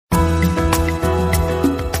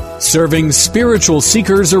Serving spiritual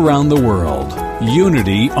seekers around the world.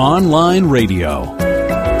 Unity Online Radio.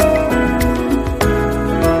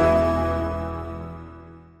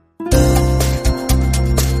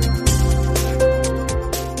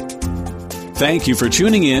 Thank you for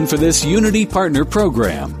tuning in for this Unity Partner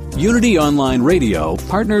Program. Unity Online Radio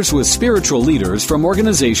partners with spiritual leaders from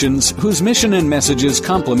organizations whose mission and messages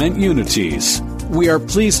complement Unity's. We are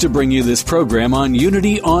pleased to bring you this program on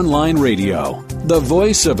Unity Online Radio, the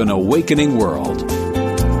voice of an awakening world.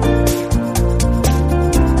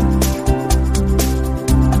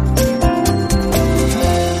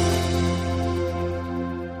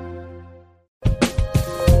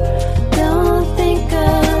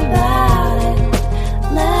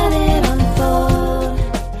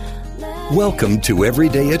 Welcome to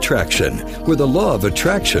Everyday Attraction, where the law of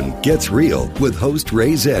attraction gets real with host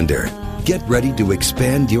Ray Zander. Get ready to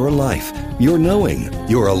expand your life, your knowing,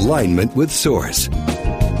 your alignment with Source.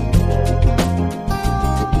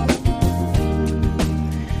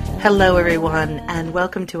 Hello, everyone, and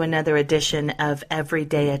welcome to another edition of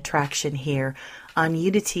Everyday Attraction here on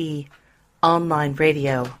Unity Online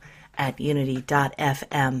Radio at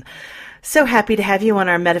unity.fm. So happy to have you on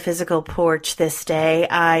our metaphysical porch this day.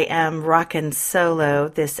 I am rocking solo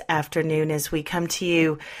this afternoon as we come to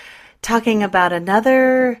you talking about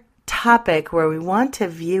another topic where we want to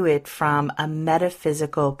view it from a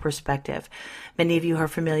metaphysical perspective. Many of you are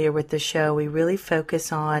familiar with the show. We really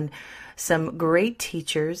focus on some great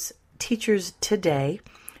teachers today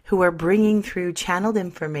who are bringing through channeled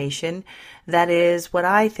information that is what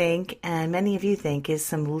I think, and many of you think, is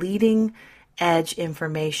some leading edge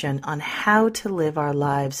information on how to live our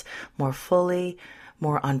lives more fully,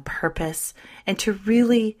 more on purpose, and to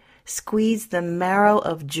really squeeze the marrow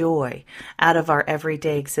of joy out of our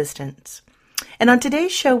everyday existence. And on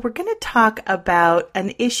today's show, we're going to talk about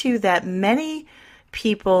an issue that many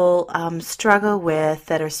people struggle with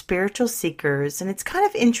that are spiritual seekers. And it's kind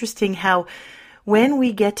of interesting how when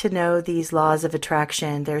we get to know these laws of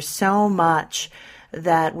attraction, there's so much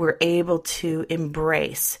that we're able to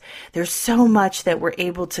embrace. There's so much that we're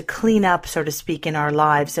able to clean up, so to speak, in our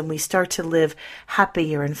lives, and we start to live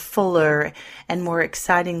happier and fuller and more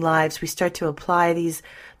exciting lives. We start to apply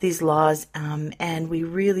these laws, and we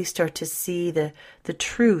really start to see the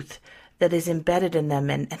truth that is embedded in them,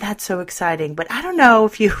 and that's so exciting. But I don't know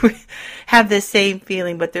if you have the same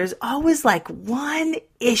feeling, but there's always like one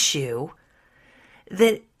issue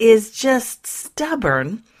that is just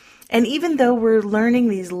stubborn. And even though we're learning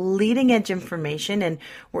these leading edge information and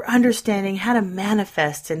we're understanding how to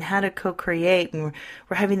manifest and how to co-create, and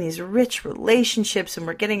we're having these rich relationships and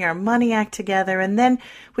we're getting our money act together, and then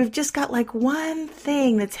we've just got like one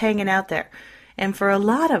thing that's hanging out there. And for a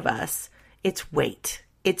lot of us, it's weight.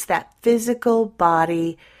 It's that physical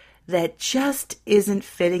body that just isn't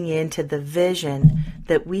fitting into the vision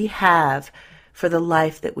that we have for the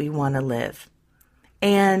life that we want to live.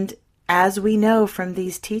 And as we know from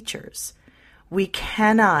these teachers, we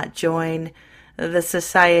cannot join the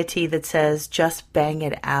society that says just bang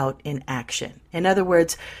it out in action. In other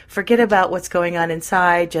words, forget about what's going on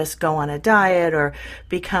inside, just go on a diet or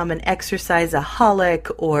become an exercise-aholic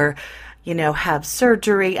or, have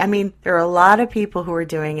surgery. I mean, there are a lot of people who are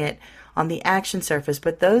doing it on the action surface,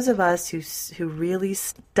 but those of us who really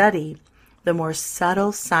study the more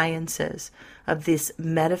subtle sciences of this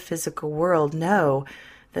metaphysical world know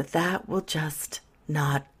that will just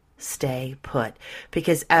not stay put.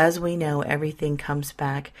 Because as we know, everything comes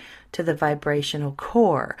back to the vibrational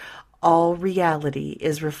core. All reality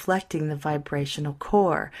is reflecting the vibrational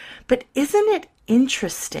core. But isn't it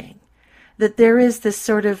interesting that there is this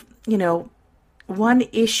sort of, one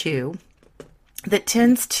issue that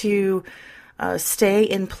tends to stay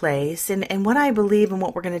in place? And what I believe and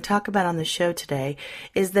what we're going to talk about on the show today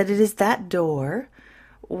is that it is that door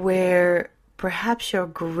where perhaps your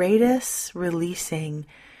greatest releasing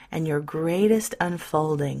and your greatest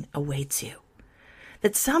unfolding awaits you.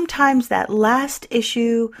 That sometimes that last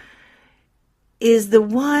issue is the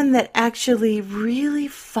one that actually really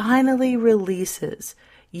finally releases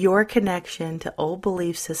your connection to old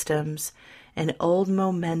belief systems and old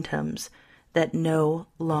momentums that no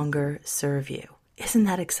longer serve you. Isn't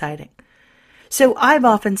that exciting? So I've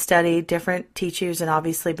often studied different teachers and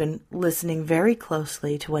obviously been listening very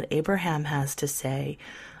closely to what Abraham has to say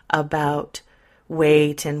about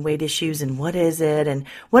weight and weight issues and what is it. And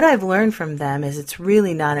what I've learned from them is it's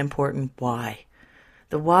really not important why.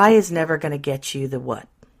 The why is never going to get you the what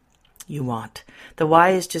you want. The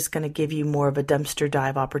why is just going to give you more of a dumpster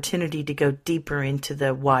dive opportunity to go deeper into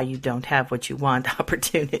the why you don't have what you want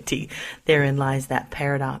opportunity. Therein lies that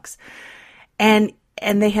paradox. And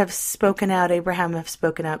and they have spoken out, Abraham have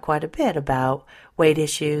spoken out quite a bit about weight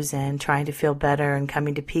issues and trying to feel better and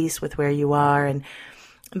coming to peace with where you are.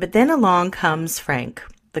 But then along comes Frank,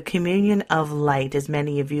 the Communion of Light. As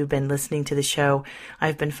many of you have been listening to the show,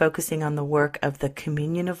 I've been focusing on the work of the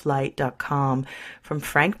communionoflight.com from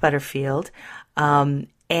Frank Butterfield.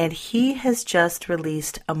 And he has just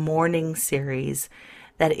released a morning series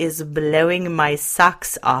that is blowing my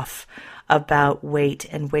socks off about weight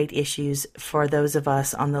and weight issues for those of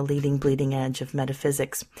us on the leading bleeding edge of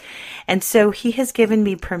metaphysics. And so he has given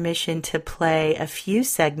me permission to play a few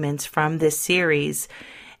segments from this series.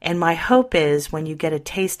 And my hope is when you get a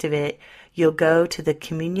taste of it, you'll go to the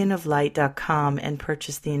communionoflight.com and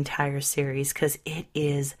purchase the entire series, because it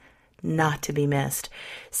is not to be missed.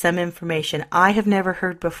 Some information I have never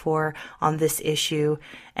heard before on this issue,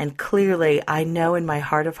 and clearly I know in my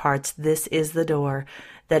heart of hearts this is the door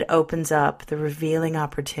that opens up the revealing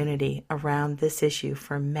opportunity around this issue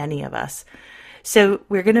for many of us. So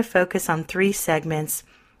we're going to focus on 3 segments.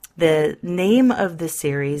 The name of the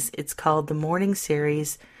series, it's called the Morning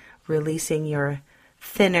Series, Releasing Your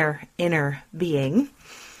Thinner Inner Being.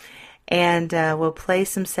 And we'll play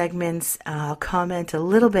some segments. I'll comment a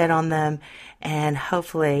little bit on them. And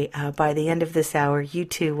hopefully by the end of this hour, you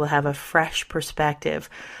too will have a fresh perspective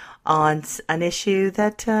on an issue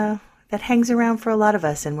that hangs around for a lot of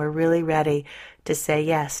us. And we're really ready to say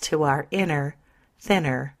yes to our inner,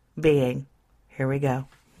 thinner being. Here we go.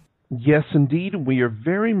 Yes, indeed. We are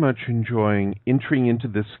very much enjoying entering into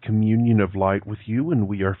this communion of light with you, and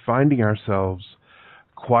we are finding ourselves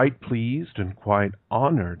quite pleased and quite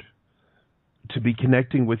honored to be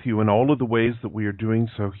connecting with you in all of the ways that we are doing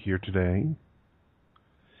so here today.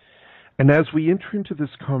 And as we enter into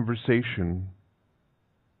this conversation,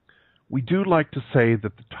 we do like to say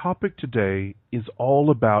that the topic today is all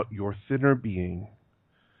about your thinner being.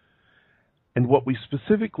 And what we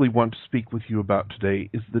specifically want to speak with you about today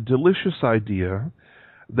is the delicious idea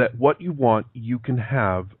that what you want, you can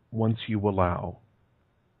have once you allow.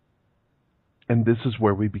 And this is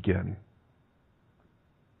where we begin.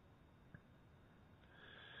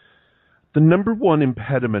 The number one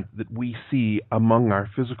impediment that we see among our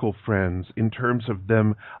physical friends in terms of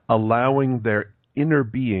them allowing their inner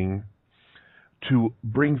being to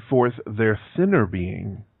bring forth their thinner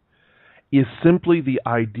being is simply the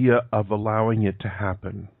idea of allowing it to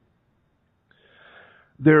happen.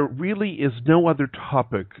 There really is no other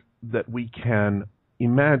topic that we can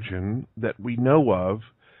imagine, that we know of,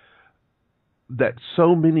 that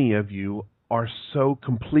so many of you are so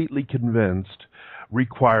completely convinced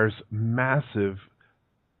requires massive,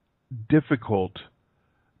 difficult,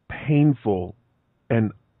 painful,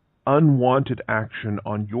 and unwanted action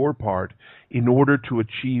on your part in order to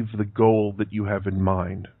achieve the goal that you have in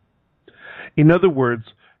mind. In other words,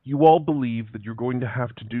 you all believe that you're going to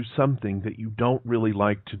have to do something that you don't really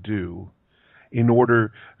like to do in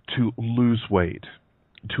order to lose weight,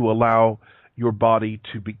 to allow your body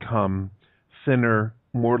to become thinner,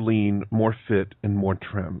 more lean, more fit, and more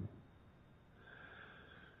trim.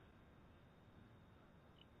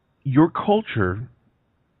 Your culture,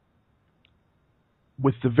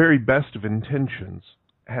 with the very best of intentions,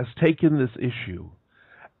 has taken this issue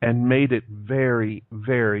and made it very,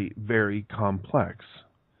 very, very complex.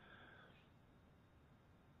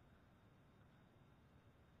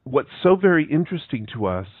 What's so very interesting to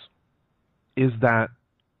us is that,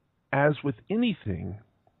 as with anything,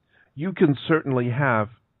 you can certainly have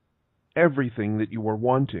everything that you are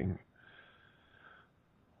wanting.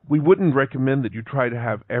 We wouldn't recommend that you try to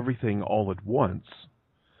have everything all at once.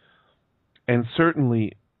 And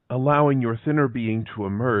certainly, allowing your thinner being to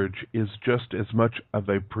emerge is just as much of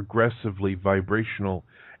a progressively vibrational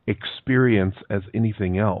experience as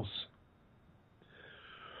anything else.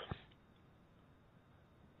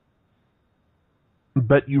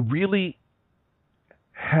 But you really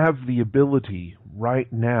have the ability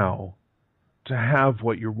right now to have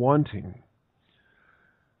what you're wanting.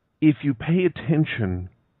 If you pay attention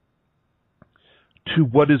to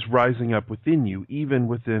what is rising up within you, even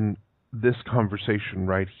within this conversation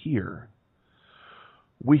right here,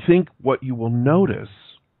 we think what you will notice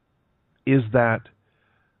is that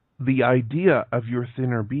the idea of your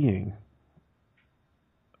thinner being,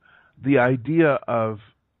 the idea of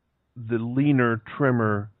the leaner,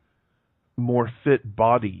 trimmer, more fit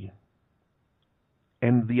body,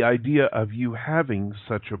 and the idea of you having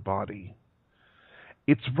such a body,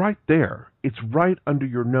 it's right there. It's right under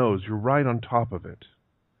your nose. You're right on top of it.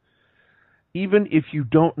 Even if you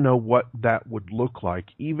don't know what that would look like,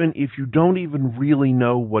 even if you don't even really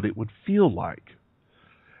know what it would feel like,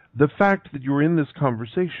 the fact that you're in this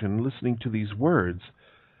conversation, listening to these words,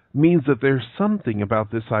 means that there's something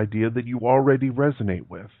about this idea that you already resonate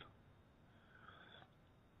with.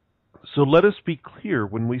 So let us be clear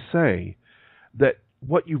when we say that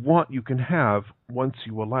what you want you can have once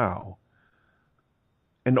you allow.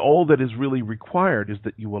 And all that is really required is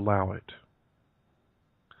that you allow it.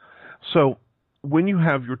 So when you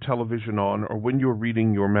have your television on, or when you're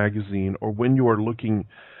reading your magazine, or when you're looking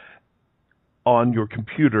on your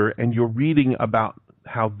computer and you're reading about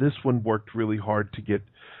how this one worked really hard to get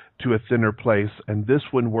to a thinner place, and this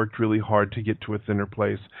one worked really hard to get to a thinner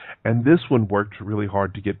place, and this one worked really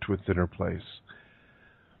hard to get to a thinner place,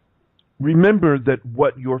 remember that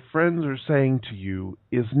what your friends are saying to you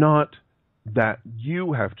is not that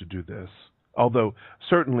you have to do this, although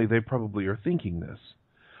certainly they probably are thinking this.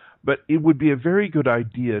 But it would be a very good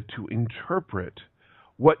idea to interpret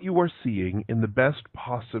what you are seeing in the best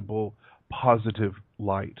possible positive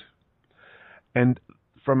light. And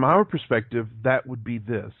from our perspective, that would be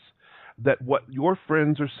this, that what your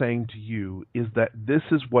friends are saying to you is that this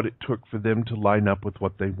is what it took for them to line up with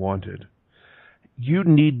what they wanted. You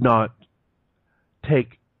need not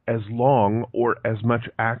take as long or as much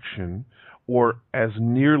action or as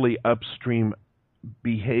nearly upstream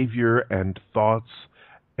behavior and thoughts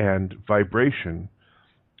and vibration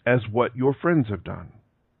as what your friends have done.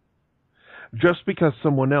 Just because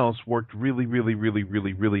someone else worked really, really, really,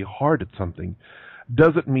 really, really hard at something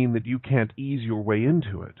doesn't mean that you can't ease your way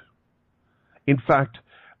into it. In fact,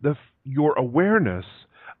 your awareness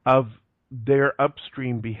of their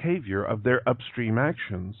upstream behavior, of their upstream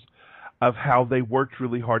actions, of how they worked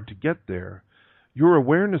really hard to get there, your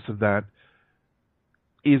awareness of that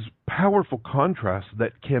is powerful contrast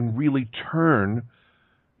that can really turn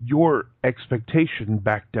your expectation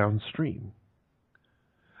back downstream.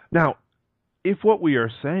 Now, if what we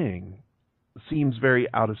are saying seems very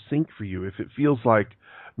out of sync for you, if it feels like,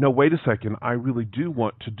 no, wait a second, I really do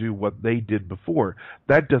want to do what they did before,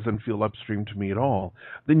 that doesn't feel upstream to me at all,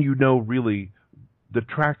 then you know really the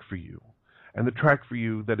track for you. And the track for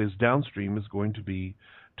you that is downstream is going to be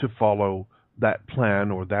to follow that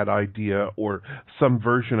plan or that idea or some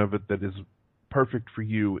version of it that is perfect for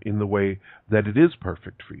you in the way that it is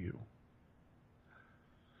perfect for you.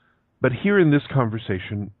 But here in this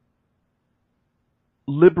conversation,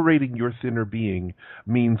 liberating your thinner being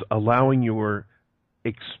means allowing your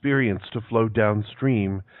experience to flow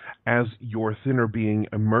downstream as your thinner being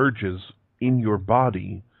emerges in your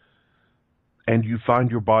body, and you find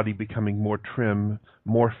your body becoming more trim,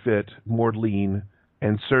 more fit, more lean,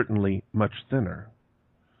 and certainly much thinner.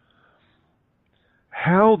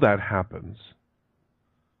 How that happens,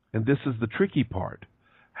 and this is the tricky part,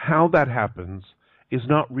 how that happens is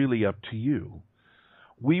not really up to you.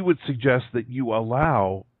 We would suggest that you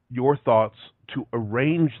allow your thoughts to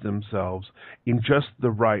arrange themselves in just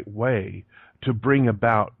the right way to bring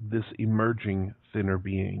about this emerging thinner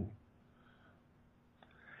being.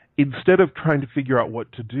 Instead of trying to figure out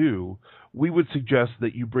what to do, we would suggest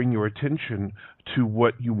that you bring your attention to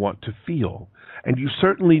what you want to feel. And you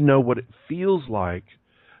certainly know what it feels like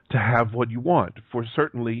to have what you want. For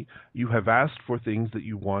certainly you have asked for things that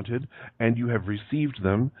you wanted and you have received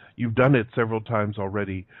them. You've done it several times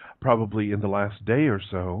already, probably in the last day or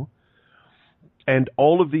so. And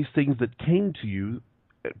all of these things that came to you,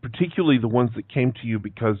 particularly the ones that came to you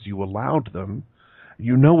because you allowed them,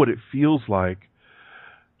 you know what it feels like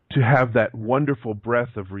to have that wonderful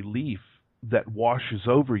breath of relief that washes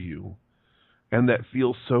over you and that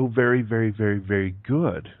feels so very, very, very, very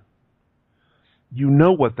good. You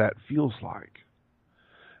know what that feels like.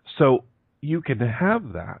 So you can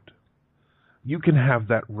have that. You can have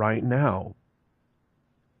that right now.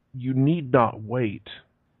 You need not wait.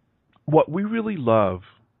 What we really love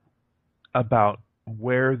about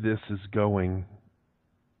where this is going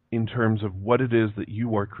in terms of what it is that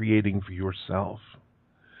you are creating for yourself,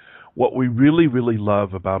 what we really, really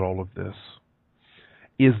love about all of this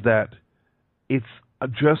is that it's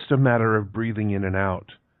just a matter of breathing in and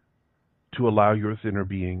out to allow your thinner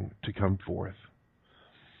being to come forth.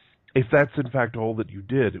 If that's in fact all that you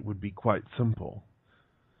did, it would be quite simple.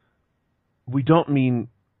 We don't mean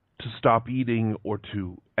to stop eating or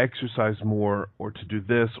to exercise more or to do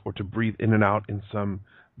this or to breathe in and out in some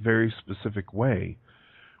very specific way.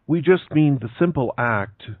 We just mean the simple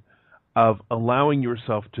act of allowing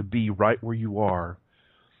yourself to be right where you are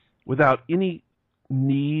without any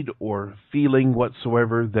need or feeling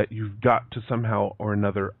whatsoever that you've got to somehow or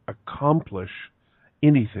another accomplish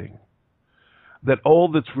anything. That all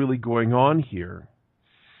that's really going on here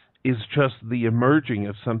is just the emerging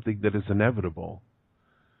of something that is inevitable.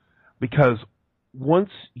 Because once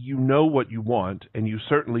you know what you want, and you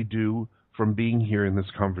certainly do from being here in this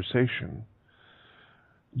conversation,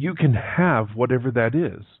 you can have whatever that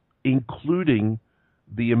is, including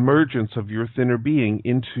the emergence of your thinner being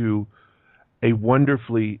into a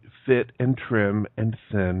wonderfully fit and trim and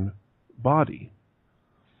thin body.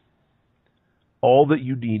 All that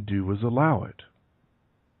you need to do is allow it.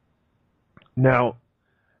 Now,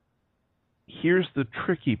 here's the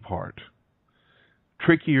tricky part.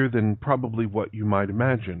 Trickier than probably what you might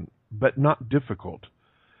imagine, but not difficult.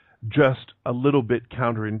 Just a little bit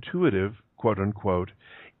counterintuitive, quote unquote,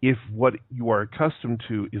 if what you are accustomed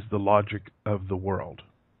to is the logic of the world.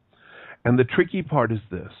 And the tricky part is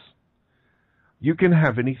this. You can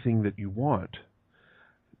have anything that you want.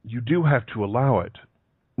 You do have to allow it.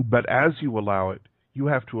 But as you allow it, you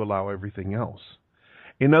have to allow everything else.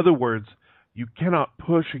 In other words, you cannot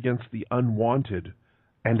push against the unwanted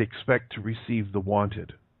and expect to receive the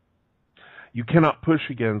wanted. You cannot push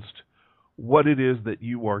against what it is that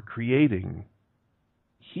you are creating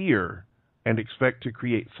here and expect to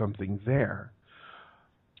create something there.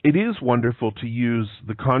 It is wonderful to use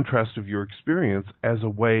the contrast of your experience as a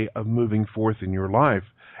way of moving forth in your life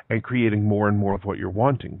and creating more and more of what you're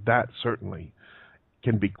wanting. That certainly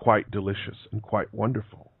can be quite delicious and quite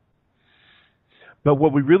wonderful. But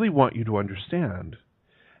what we really want you to understand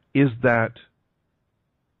is that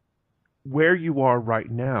where you are right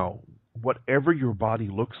now, whatever your body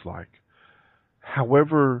looks like,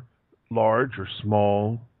 however large or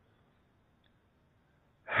small,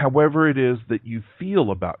 however it is that you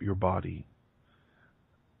feel about your body,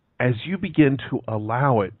 as you begin to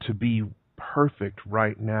allow it to be perfect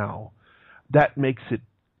right now, that makes it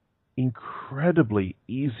incredibly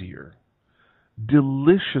easier,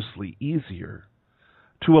 deliciously easier,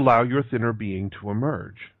 to allow your thinner being to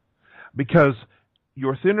emerge. Because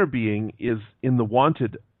your thinner being is in the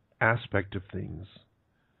wanted aspect of things.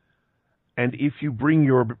 And if you bring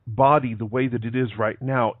your body the way that it is right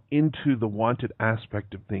now into the wanted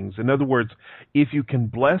aspect of things, in other words, if you can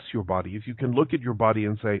bless your body, if you can look at your body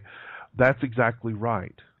and say, that's exactly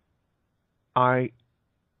right. I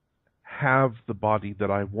have the body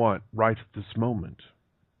that I want right at this moment.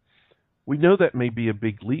 We know that may be a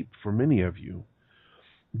big leap for many of you,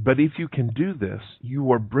 but if you can do this,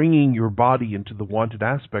 you are bringing your body into the wanted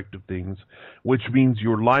aspect of things, which means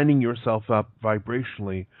you're lining yourself up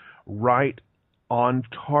vibrationally right on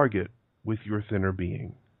target with your thinner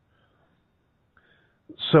being.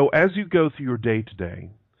 So as you go through your day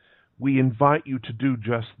today, we invite you to do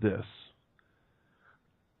just this,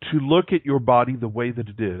 to look at your body the way that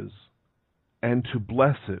it is, and to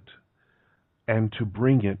bless it, and to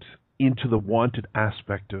bring it into the wanted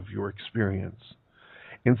aspect of your experience.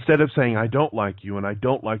 Instead of saying, I don't like you, and I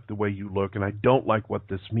don't like the way you look, and I don't like what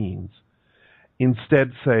this means,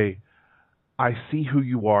 instead say, I see who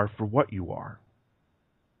you are for what you are.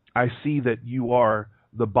 I see that you are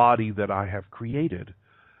the body that I have created,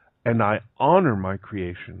 and I honor my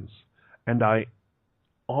creations, and I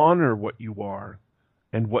honor what you are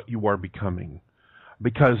and what you are becoming,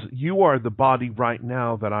 because you are the body right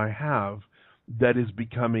now that I have that is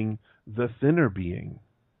becoming the thinner being.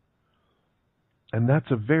 And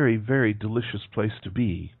that's a very, very delicious place to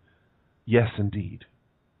be. Yes, indeed.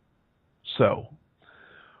 So,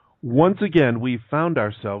 once again, we've found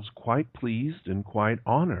ourselves quite pleased and quite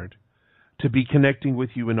honored to be connecting with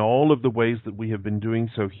you in all of the ways that we have been doing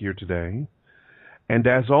so here today. And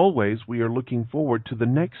as always, we are looking forward to the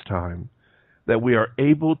next time that we are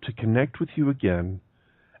able to connect with you again.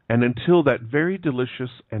 And until that very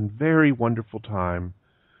delicious and very wonderful time,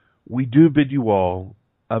 we do bid you all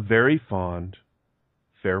a very fond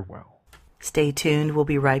farewell. Stay tuned. We'll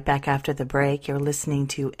be right back after the break. You're listening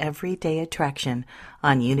to Everyday Attraction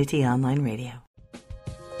on Unity Online Radio.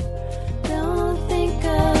 Don't think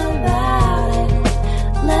about it.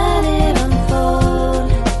 Let it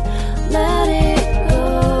unfold. Let it go.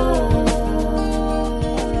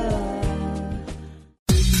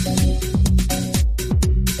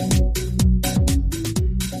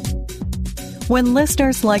 When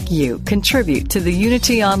listeners like you contribute to the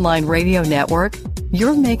Unity Online Radio Network,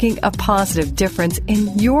 you're making a positive difference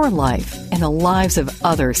in your life and the lives of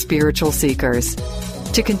other spiritual seekers.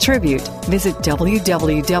 To contribute, visit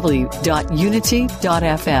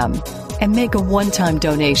www.unity.fm and make a one-time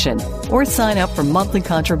donation or sign up for monthly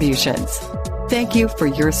contributions. Thank you for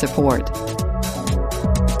your support.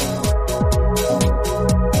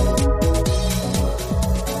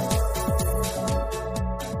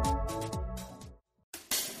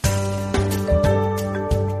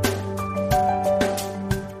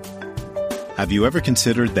 Have you ever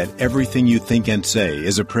considered that everything you think and say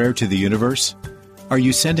is a prayer to the universe? Are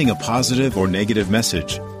you sending a positive or negative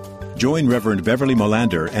message? Join Reverend Beverly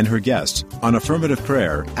Molander and her guests on Affirmative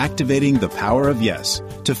Prayer, Activating the Power of Yes,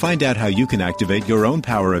 to find out how you can activate your own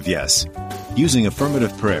power of yes. Using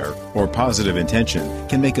affirmative prayer or positive intention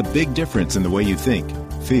can make a big difference in the way you think,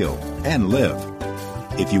 feel, and live.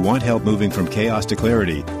 If you want help moving from chaos to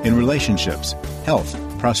clarity in relationships, health,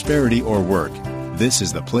 prosperity, or work, this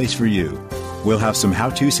is the place for you. We'll have some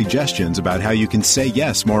how-to suggestions about how you can say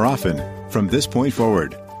yes more often from this point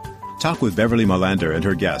forward. Talk with Beverly Molander and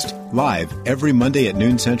her guest live every Monday at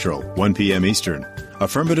noon Central, 1 p.m. Eastern.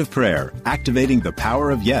 Affirmative Prayer, Activating the Power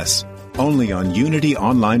of Yes, only on Unity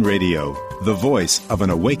Online Radio, the voice of an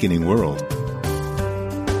awakening world.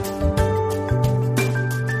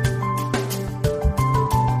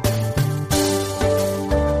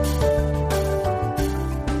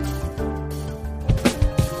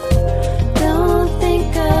 Don't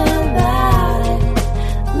think about it,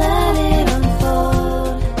 let it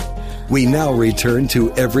unfold. We now return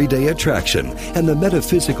to Everyday Attraction and the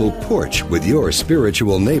Metaphysical Porch with your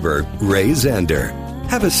spiritual neighbor, Ray Zander.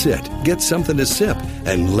 Have a sit, get something to sip,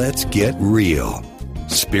 and let's get real.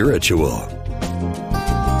 Spiritual.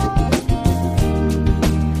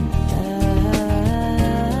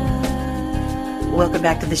 Welcome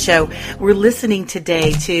back to the show. We're listening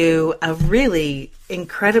today to a really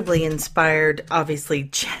incredibly inspired, obviously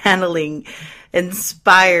channeling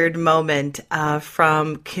inspired moment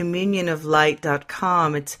from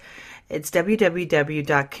communionoflight.com. It's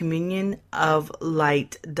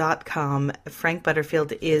www.communionoflight.com. Frank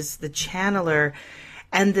Butterfield is the channeler,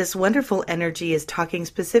 and this wonderful energy is talking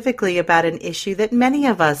specifically about an issue that many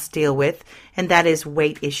of us deal with, and that is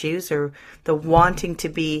weight issues or the wanting to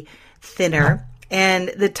be thinner. And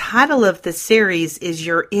the title of the series is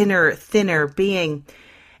Your Inner Thinner Being.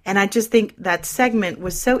 And I just think that segment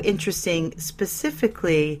was so interesting.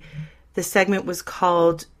 Specifically, the segment was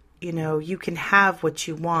called, you can have what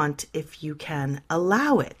you want if you can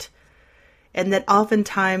allow it. And that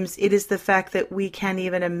oftentimes it is the fact that we can't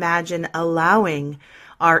even imagine allowing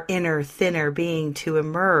our inner thinner being to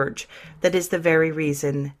emerge that is the very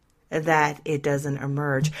reason that it doesn't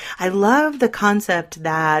emerge. I love the concept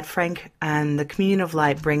that Frank and the Communion of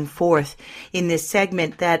Light bring forth in this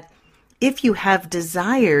segment, that if you have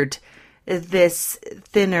desired this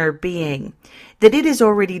thinner being, that it is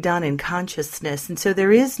already done in consciousness. And so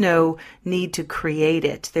there is no need to create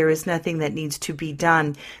it. There is nothing that needs to be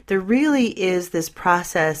done. There really is this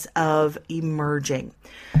process of emergence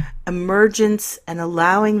and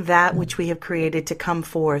allowing that which we have created to come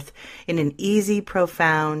forth in an easy,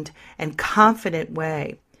 profound, and confident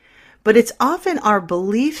way. But it's often our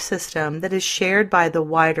belief system that is shared by the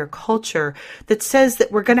wider culture that says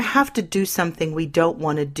that we're going to have to do something we don't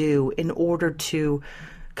want to do in order to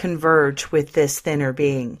converge with this thinner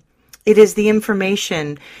being. It is the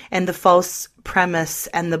information and the false premise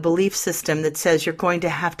and the belief system that says you're going to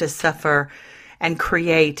have to suffer and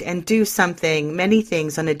create and do something, many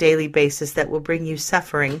things on a daily basis that will bring you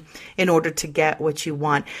suffering in order to get what you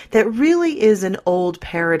want. That really is an old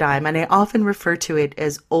paradigm, and I often refer to it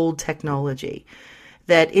as old technology.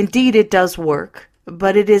 That indeed it does work,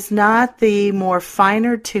 but it is not the more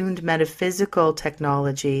finer tuned metaphysical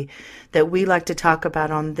technology that we like to talk about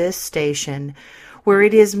on this station, where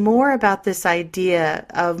it is more about this idea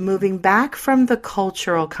of moving back from the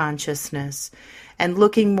cultural consciousness and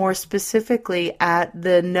looking more specifically at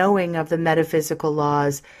the knowing of the metaphysical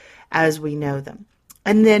laws as we know them.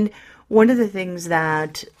 And then one of the things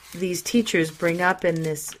that these teachers bring up in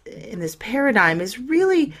this paradigm is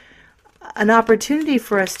really an opportunity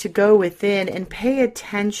for us to go within and pay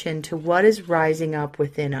attention to what is rising up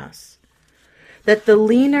within us. That the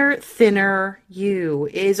leaner, thinner you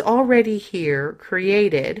is already here,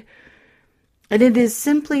 created, and it is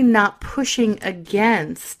simply not pushing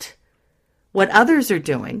against what others are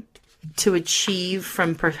doing to achieve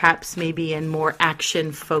from perhaps maybe a more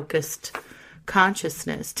action-focused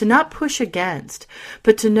consciousness, to not push against,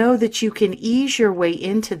 but to know that you can ease your way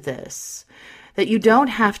into this, that you don't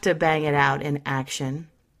have to bang it out in action,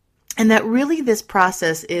 and that really this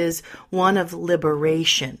process is one of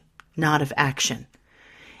liberation, not of action.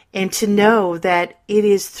 And to know that it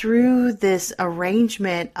is through this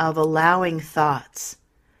arrangement of allowing thoughts,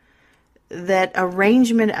 that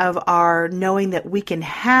arrangement of our knowing that we can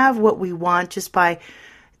have what we want just by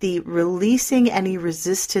the releasing any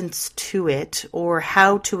resistance to it or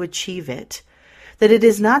how to achieve it, that it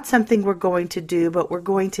is not something we're going to do, but we're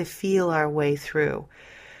going to feel our way through.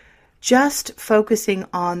 Just focusing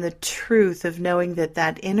on the truth of knowing that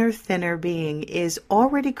that inner thinner being is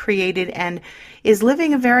already created and is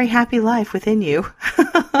living a very happy life within you.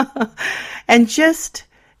 And just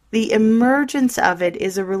the emergence of it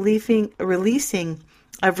is a releasing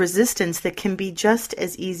of resistance that can be just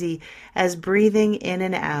as easy as breathing in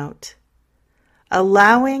and out,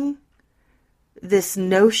 allowing this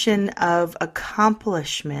notion of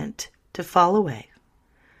accomplishment to fall away.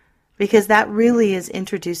 Because that really is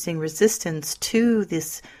introducing resistance to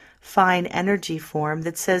this fine energy form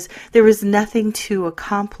that says there is nothing to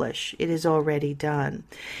accomplish, it is already done.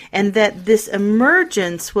 And that this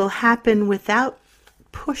emergence will happen without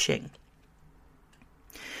pushing,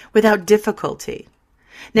 without difficulty.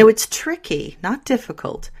 Now it's tricky, not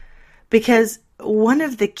difficult, because one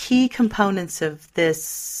of the key components of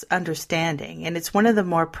this understanding, and it's one of the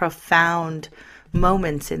more profound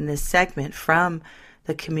moments in this segment from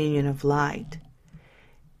the Communion of Light,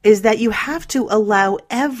 is that you have to allow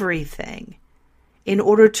everything in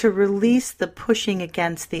order to release the pushing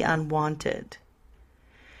against the unwanted.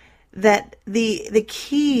 That the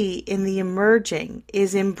key in the emerging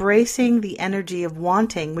is embracing the energy of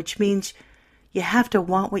wanting, which means you have to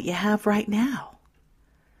want what you have right now.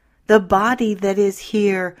 The body that is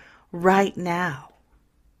here right now.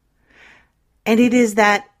 And it is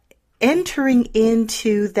that entering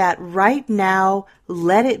into that right now,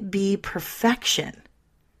 let it be perfection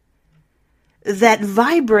that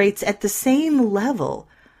vibrates at the same level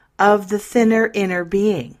of the thinner inner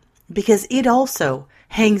being, because it also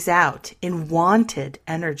hangs out in wanted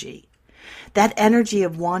energy, that energy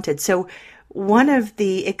of wanted. So one of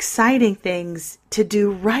the exciting things to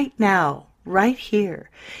do right now, right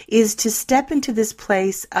here, is to step into this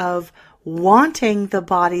place of wanting the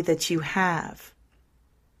body that you have,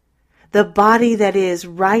 the body that is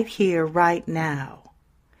right here, right now.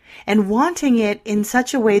 And wanting it in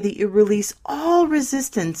such a way that you release all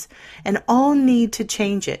resistance and all need to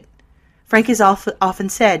change it. Frank has often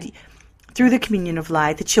said through the Communion of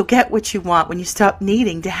Light that you'll get what you want when you stop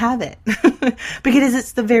needing to have it. Because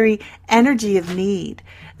it's the very energy of need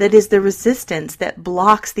that is the resistance that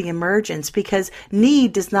blocks the emergence, because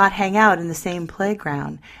need does not hang out in the same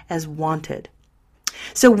playground as wanted.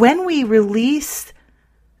 So when we release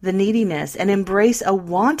the neediness and embrace a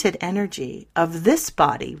wanted energy of this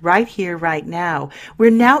body right here, right now, we're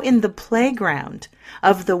now in the playground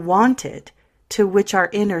of the wanted to which our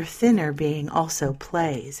inner thinner being also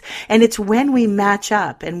plays. And it's when we match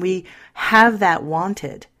up and we have that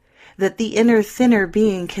wanted that the inner thinner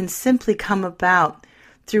being can simply come about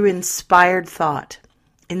through inspired thought,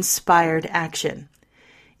 inspired action,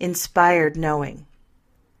 inspired knowing.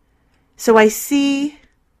 So I see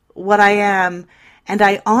what I am, and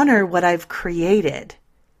I honor what I've created.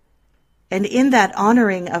 And in that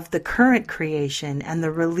honoring of the current creation and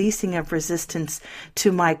the releasing of resistance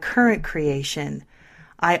to my current creation,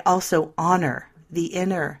 I also honor the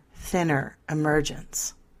inner, thinner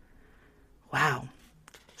emergence. Wow,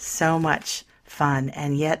 so much fun.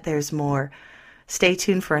 And yet there's more. Stay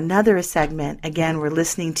tuned for another segment. Again, we're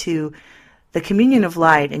listening to the Communion of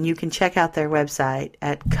Light, and you can check out their website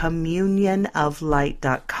at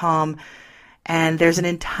communionoflight.com. And there's an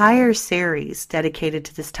entire series dedicated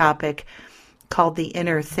to this topic called The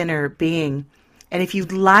Inner Thinner Being. And if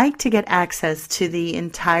you'd like to get access to the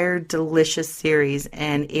entire delicious series,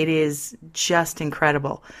 and it is just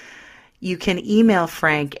incredible, you can email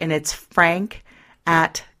Frank, and it's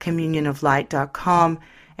frank@communionoflight.com,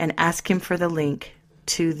 and ask him for the link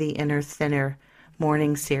to the Inner Thinner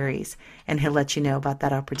morning series, and he'll let you know about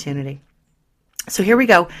that opportunity. So here we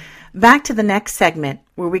go. Back to the next segment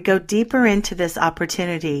where we go deeper into this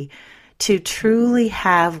opportunity to truly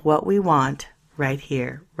have what we want right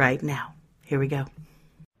here, right now. Here we go.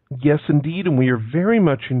 Yes, indeed, and we are very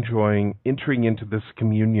much enjoying entering into this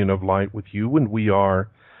Communion of Light with you, and we are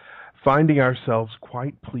finding ourselves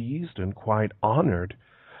quite pleased and quite honored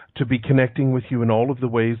to be connecting with you in all of the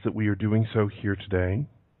ways that we are doing so here today.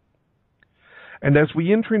 And as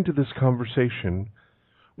we enter into this conversation,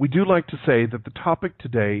 we do like to say that the topic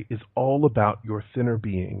today is all about your thinner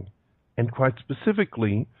being. And quite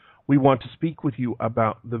specifically, we want to speak with you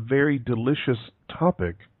about the very delicious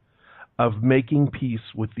topic of making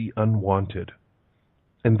peace with the unwanted.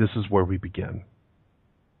 And this is where we begin.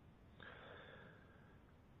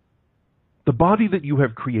 The body that you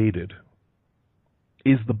have created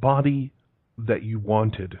is the body that you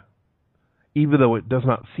wanted, even though it does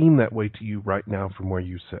not seem that way to you right now from where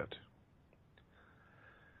you sit.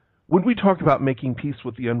 When we talk about making peace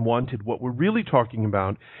with the unwanted, what we're really talking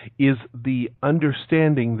about is the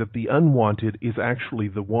understanding that the unwanted is actually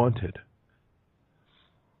the wanted.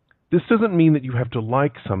 This doesn't mean that you have to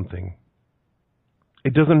like something.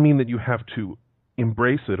 It doesn't mean that you have to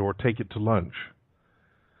embrace it or take it to lunch.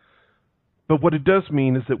 But what it does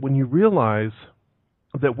mean is that when you realize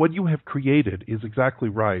that what you have created is exactly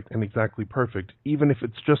right and exactly perfect, even if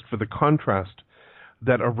it's just for the contrast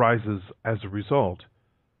that arises as a result,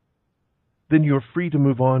 then you're free to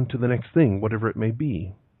move on to the next thing, whatever it may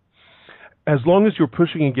be. As long as you're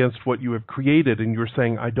pushing against what you have created and you're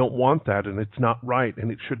saying, I don't want that and it's not right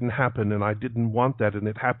and it shouldn't happen and I didn't want that and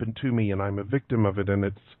it happened to me and I'm a victim of it and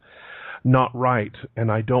it's not right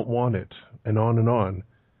and I don't want it, and on and on.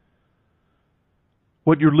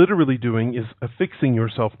 What you're literally doing is affixing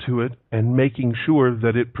yourself to it and making sure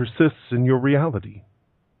that it persists in your reality.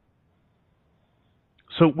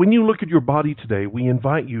 So when you look at your body today, we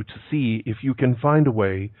invite you to see if you can find a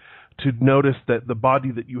way to notice that the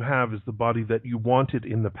body that you have is the body that you wanted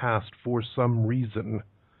in the past for some reason.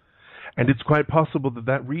 And it's quite possible that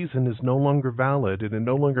that reason is no longer valid and it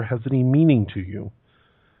no longer has any meaning to you.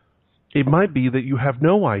 It might be that you have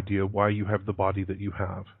no idea why you have the body that you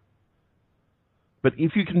have. But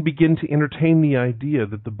if you can begin to entertain the idea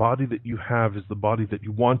that the body that you have is the body that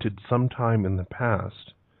you wanted sometime in the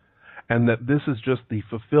past, and that this is just the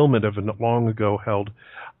fulfillment of a long ago held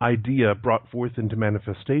idea brought forth into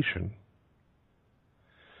manifestation,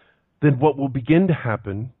 then what will begin to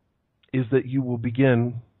happen is that you will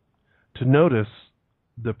begin to notice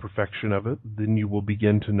the perfection of it. Then you will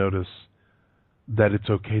begin to notice that it's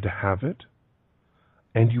okay to have it,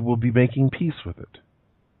 and you will be making peace with it.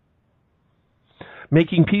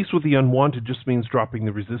 Making peace with the unwanted just means dropping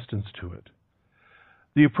the resistance to it.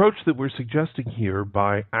 The approach that we're suggesting here,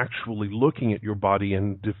 by actually looking at your body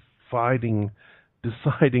and deciding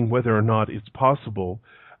whether or not it's possible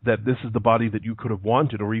that this is the body that you could have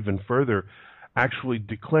wanted, or even further, actually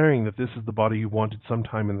declaring that this is the body you wanted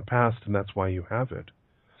sometime in the past and that's why you have it.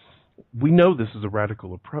 We know this is a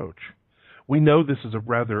radical approach. We know this is a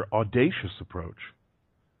rather audacious approach,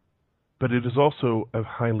 but it is also a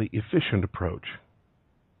highly efficient approach.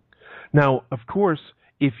 Now, of course,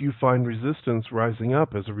 if you find resistance rising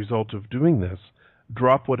up as a result of doing this,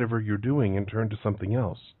 drop whatever you're doing and turn to something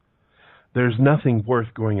else. There's nothing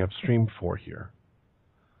worth going upstream for here.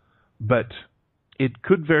 But it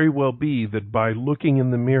could very well be that by looking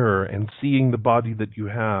in the mirror and seeing the body that you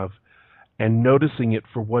have and noticing it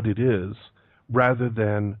for what it is, rather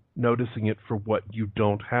than noticing it for what you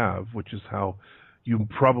don't have, which is how you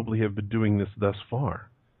probably have been doing this thus far.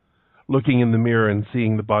 Looking in the mirror and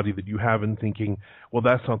seeing the body that you have and thinking, well,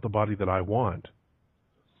 that's not the body that I want.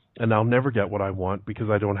 And I'll never get what I want because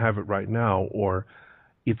I don't have it right now, or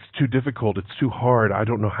it's too difficult, it's too hard, I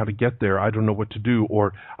don't know how to get there, I don't know what to do,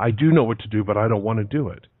 or I do know what to do, but I don't want to do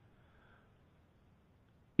it.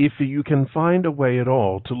 If you can find a way at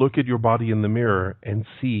all to look at your body in the mirror and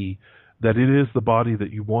see that it is the body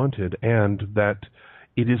that you wanted and that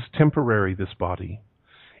it is temporary, this body.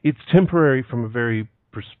 It's temporary from a very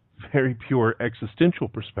pure existential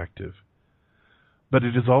perspective, but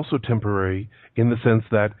it is also temporary in the sense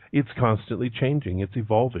that it's constantly changing, it's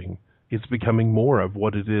evolving, it's becoming more of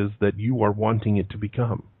what it is that you are wanting it to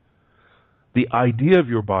become. The idea of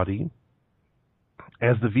your body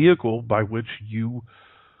as the vehicle by which you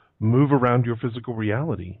move around your physical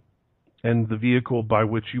reality and the vehicle by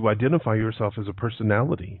which you identify yourself as a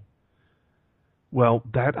personality, well,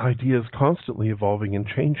 that idea is constantly evolving and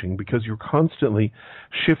changing because you're constantly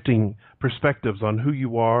shifting perspectives on who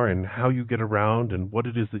you are and how you get around and what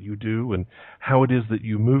it is that you do and how it is that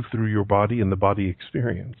you move through your body and the body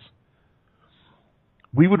experience.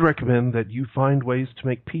 We would recommend that you find ways to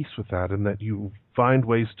make peace with that and that you find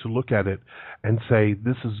ways to look at it and say,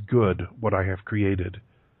 this is good, what I have created.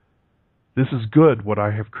 This is good, what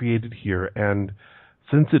I have created here, and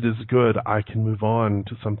since it is good, I can move on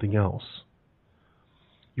to something else.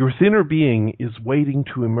 Your thinner being is waiting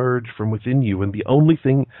to emerge from within you, and the only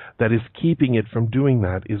thing that is keeping it from doing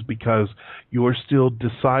that is because you're still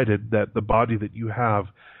decided that the body that you have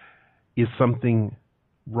is something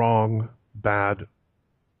wrong, bad,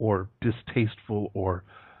 or distasteful, or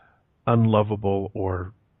unlovable,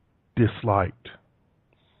 or disliked.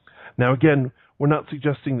 Now again, we're not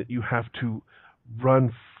suggesting that you have to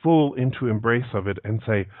run full into embrace of it and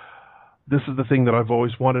say, this is the thing that I've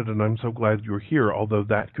always wanted and I'm so glad you're here, although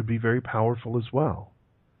that could be very powerful as well.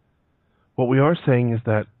 What we are saying is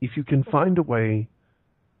that if you can find a way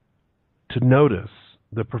to notice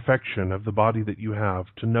the perfection of the body that you have,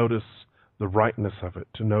 to notice the rightness of it,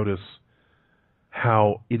 to notice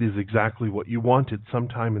how it is exactly what you wanted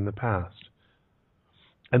sometime in the past,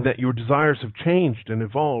 and that your desires have changed and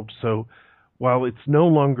evolved, so while it's no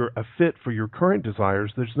longer a fit for your current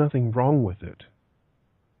desires, there's nothing wrong with it.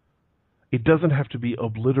 It doesn't have to be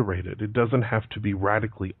obliterated. It doesn't have to be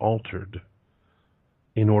radically altered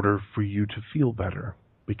in order for you to feel better,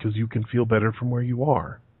 because you can feel better from where you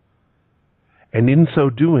are. And in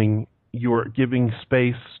so doing, you're giving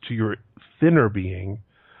space to your thinner being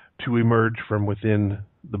to emerge from within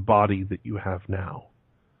the body that you have now.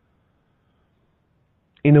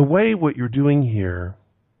 In a way, what you're doing here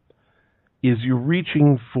is you're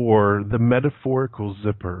reaching for the metaphorical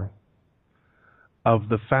zipper of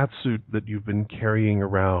the fat suit that you've been carrying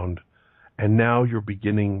around, and now you're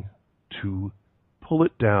beginning to pull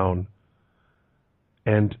it down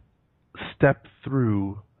and step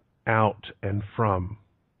through, out, and from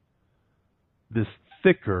this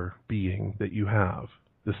thicker being that you have,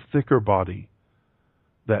 this thicker body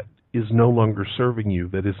that is no longer serving you,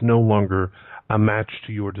 that is no longer a match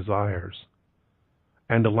to your desires,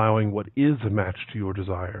 and allowing what is a match to your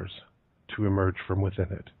desires to emerge from within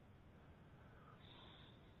it.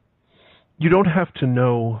 You don't have to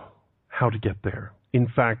know how to get there. In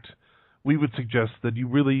fact, we would suggest that you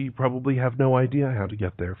really probably have no idea how to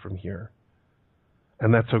get there from here.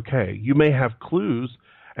 And that's okay. You may have clues,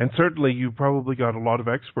 and certainly you probably got a lot of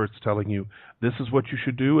experts telling you this is what you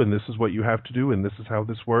should do, and this is what you have to do, and this is how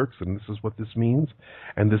this works, and this is what this means,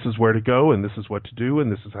 and this is where to go, and this is what to do,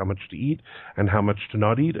 and this is how much to eat, and how much to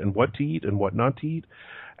not eat, and what to eat, and what not to eat,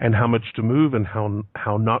 and how much to move, and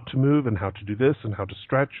how not to move, and how to do this, and how to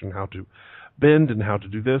stretch, and how to bend, and how to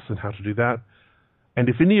do this, and how to do that. And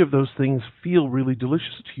if any of those things feel really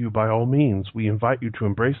delicious to you, by all means, we invite you to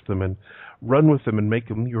embrace them and run with them and make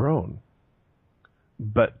them your own.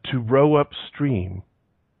 But to row upstream,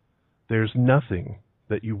 there's nothing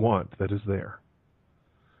that you want that is there.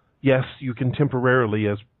 Yes, you can temporarily,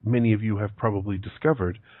 as many of you have probably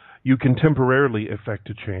discovered, you can temporarily effect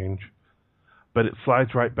a change, but it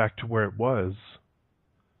slides right back to where it was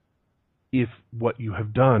if what you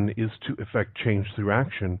have done is to effect change through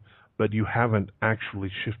action, but you haven't actually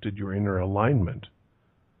shifted your inner alignment.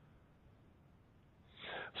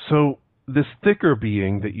 So this thicker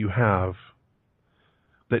being that you have,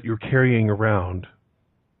 that you're carrying around,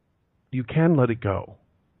 you can let it go.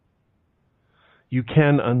 You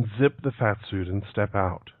can unzip the fat suit and step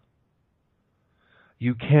out.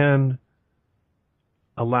 You can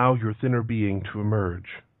allow your thinner being to emerge.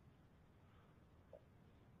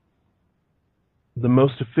 The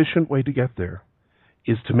most efficient way to get there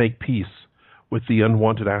is to make peace with the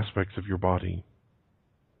unwanted aspects of your body,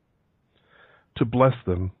 to bless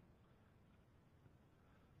them,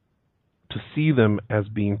 to see them as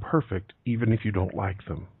being perfect, even if you don't like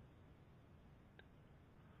them.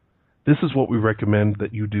 This is what we recommend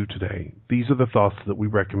that you do today. These are the thoughts that we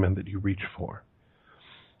recommend that you reach for.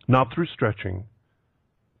 Not through stretching,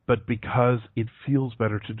 but because it feels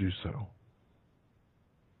better to do so.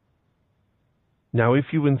 Now, if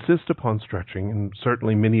you insist upon stretching, and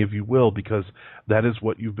certainly many of you will, because that is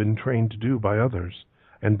what you've been trained to do by others,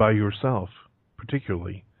 and by yourself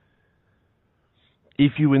particularly,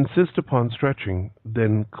 if you insist upon stretching,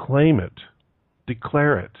 then claim it,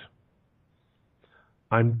 declare it.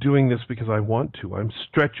 I'm doing this because I want to. I'm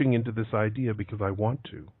stretching into this idea because I want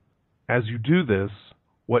to. As you do this,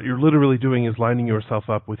 what you're literally doing is lining yourself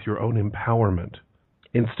up with your own empowerment,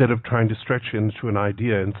 instead of trying to stretch into an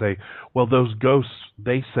idea and say, well, those ghosts,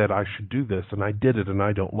 they said I should do this, and I did it, and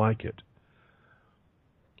I don't like it.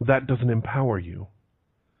 That doesn't empower you.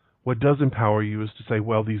 What does empower you is to say,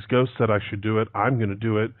 well, these ghosts said I should do it, I'm going to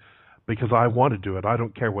do it because I want to do it. I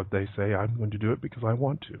don't care what they say, I'm going to do it because I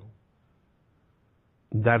want to.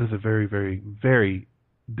 That is a very, very, very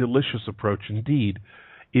delicious approach indeed,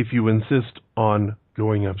 if you insist on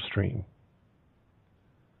going upstream.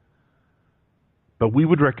 But we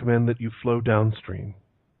would recommend that you flow downstream,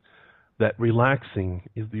 that relaxing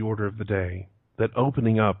is the order of the day, that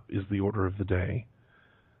opening up is the order of the day,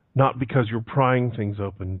 not because you're prying things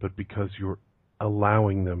open, but because you're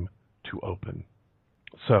allowing them to open.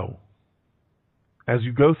 So, as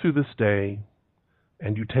you go through this day,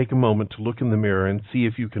 and you take a moment to look in the mirror and see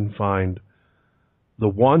if you can find the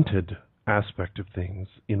wanted aspect of things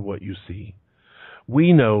in what you see,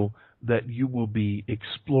 we know that you will be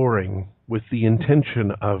exploring with the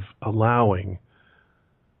intention of allowing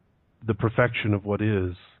the perfection of what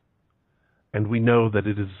is, and we know that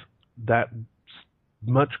it is that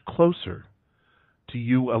much closer to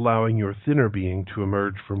you allowing your thinner being to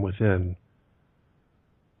emerge from within.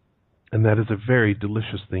 And that is a very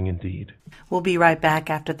delicious thing indeed. We'll be right back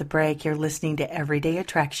after the break. You're listening to Everyday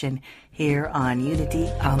Attraction here on Unity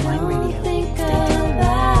Online Radio. Think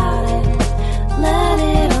about it, let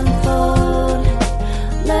it unfold,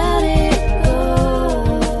 let it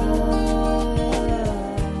go.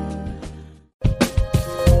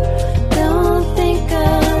 Don't think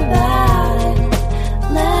about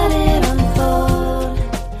it, let it unfold.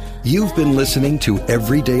 You've been listening to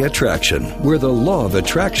Everyday Attraction, where the law of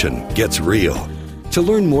attraction gets real. To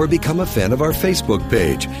learn more, become a fan of our Facebook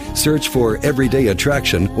page. Search for Everyday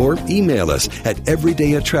Attraction or email us at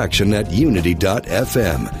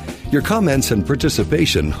everydayattraction@unity.fm. Your comments and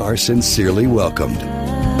participation are sincerely welcomed.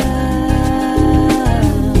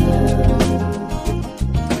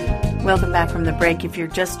 Welcome back from the break. If you're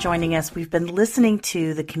just joining us, we've been listening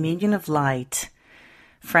to the Communion of Light.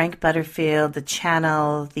 Frank Butterfield, the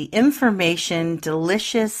channel, the information,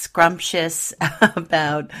 delicious, scrumptious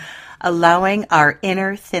about allowing our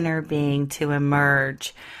inner thinner being to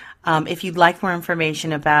emerge. If you'd like more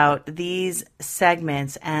information about these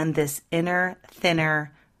segments and this Inner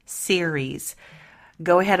Thinner series,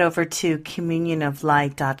 go ahead over to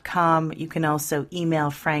communionoflight.com. You can also email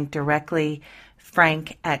Frank directly,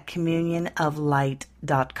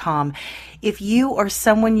 frank@communionoflight.com. If you or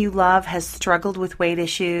someone you love has struggled with weight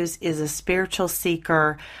issues, is a spiritual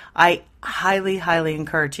seeker, I highly, highly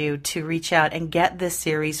encourage you to reach out and get this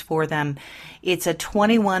series for them. It's a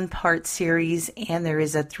 21-part series, and there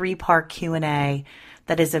is a 3-part Q&A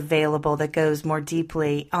that is available that goes more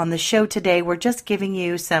deeply. On the show today, we're just giving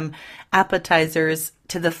you some appetizers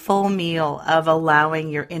to the full meal of allowing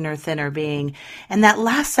your inner thinner being. And that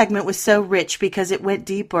last segment was so rich because it went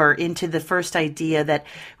deeper into the first idea that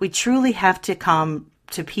we truly have to come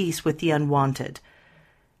to peace with the unwanted.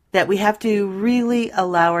 That we have to really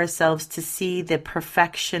allow ourselves to see the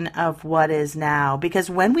perfection of what is now. Because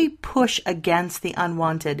when we push against the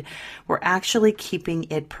unwanted, we're actually keeping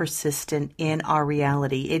it persistent in our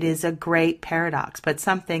reality. It is a great paradox, but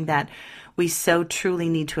something that we so truly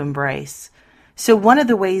need to embrace. So one of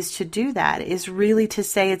the ways to do that is really to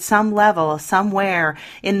say at some level, somewhere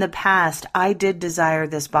in the past, I did desire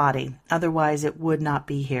this body. Otherwise, it would not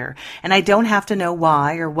be here. And I don't have to know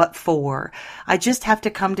why or what for. I just have to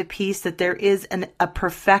come to peace that there is a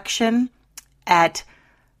perfection at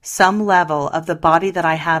some level of the body that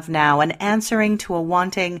I have now, and answering to a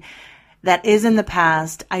wanting that is in the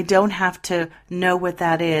past. I don't have to know what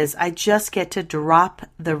that is. I just get to drop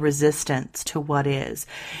the resistance to what is.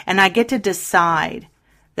 And I get to decide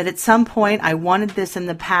that at some point I wanted this in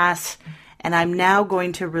the past, and I'm now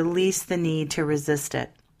going to release the need to resist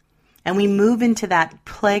it. And we move into that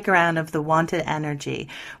playground of the wanted energy,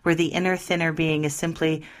 where the inner thinner being is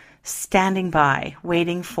simply standing by,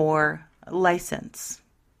 waiting for license,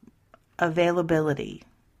 availability,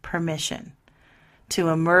 permission to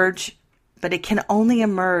emerge. But it can only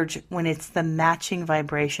emerge when it's the matching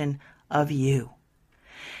vibration of you.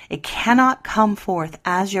 It cannot come forth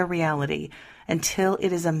as your reality until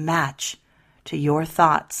it is a match to your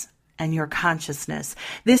thoughts and your consciousness.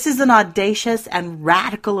 This is an audacious and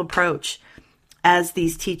radical approach, as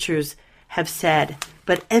these teachers have said.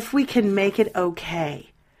 But if we can make it okay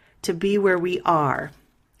to be where we are,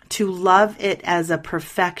 to love it as a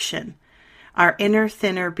perfection, our inner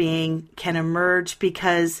thinner being can emerge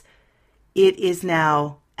because it is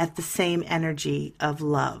now at the same energy of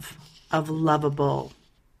love, of lovable.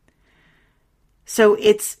 So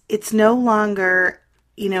it's no longer,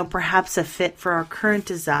 perhaps a fit for our current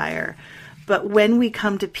desire. But when we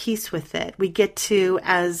come to peace with it, we get to,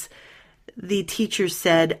 as the teacher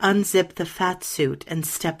said, unzip the fat suit and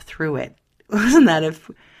step through it. Wasn't that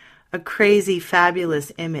a crazy,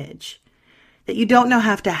 fabulous image? That you don't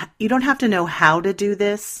have to know how to do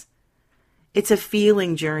this. It's a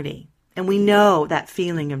feeling journey. And we know that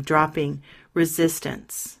feeling of dropping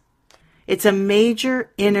resistance. It's a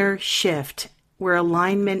major inner shift where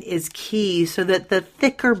alignment is key so that the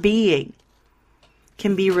thicker being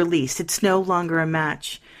can be released. It's no longer a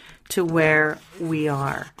match to where we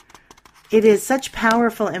are. It is such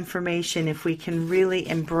powerful information if we can really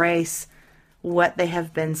embrace what they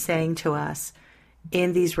have been saying to us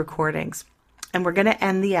in these recordings. And we're going to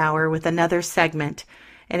end the hour with another segment.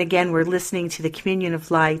 And again, we're listening to the Communion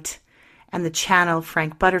of Light and the channel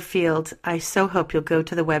Frank Butterfield. I so hope you'll go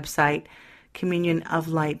to the website,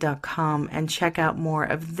 communionoflight.com, and check out more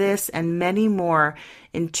of this and many more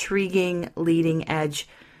intriguing leading edge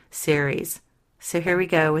series. So here we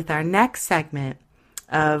go with our next segment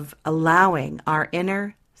of allowing our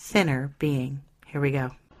inner thinner being. Here we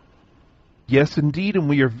go. Yes, indeed, and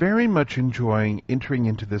we are very much enjoying entering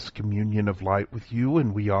into this communion of light with you,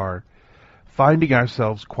 and we are finding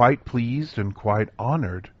ourselves quite pleased and quite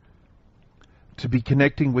honored to be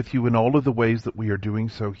connecting with you in all of the ways that we are doing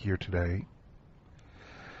so here today.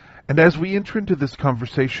 And as we enter into this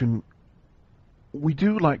conversation, we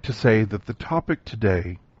do like to say that the topic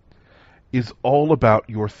today is all about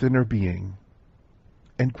your thinner being.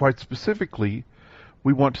 And quite specifically,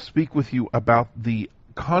 we want to speak with you about the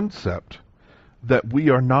concept that we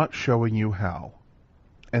are not showing you how.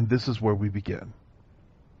 And this is where we begin.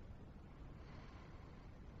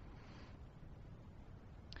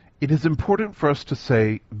 It is important for us to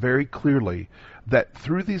say very clearly that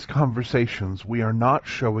through these conversations, we are not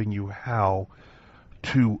showing you how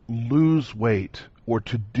to lose weight or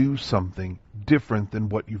to do something different than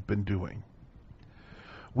what you've been doing.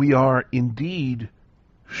 We are indeed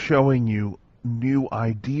showing you new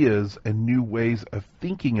ideas and new ways of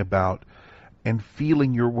thinking about and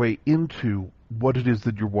feeling your way into what it is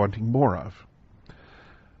that you're wanting more of.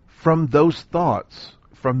 From those thoughts,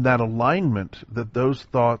 from that alignment that those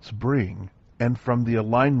thoughts bring, and from the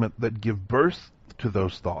alignment that give birth to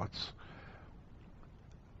those thoughts,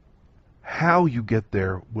 how you get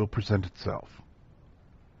there will present itself.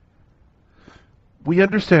 We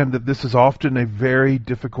understand that this is often a very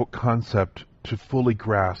difficult concept to fully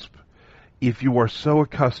grasp if you are so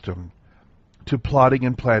accustomed to plotting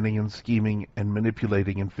and planning and scheming and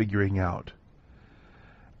manipulating and figuring out.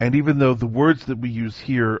 And even though the words that we use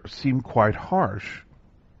here seem quite harsh,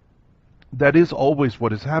 that is always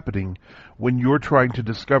what is happening when you're trying to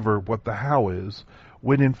discover what the how is,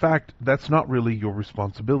 when in fact that's not really your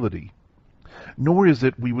responsibility. Nor is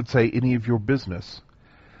it, we would say, any of your business.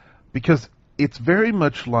 Because it's very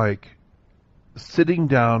much like sitting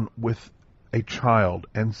down with a child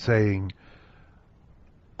and saying,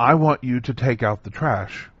 I want you to take out the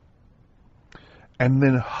trash, and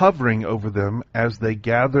then hovering over them as they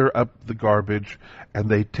gather up the garbage and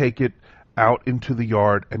they take it out into the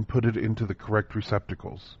yard and put it into the correct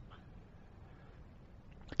receptacles.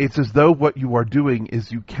 It's as though what you are doing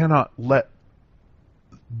is you cannot let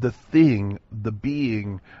the thing, the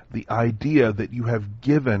being, the idea that you have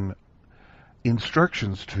given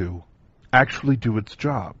instructions to actually do its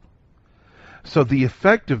job. So the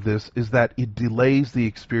effect of this is that it delays the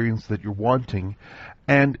experience that you're wanting,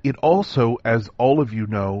 and it also, as all of you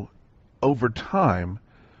know, over time,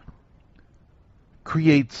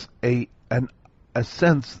 creates a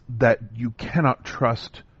sense that you cannot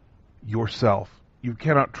trust yourself. You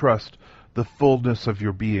cannot trust the fullness of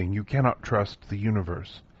your being. You cannot trust the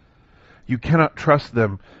universe. You cannot trust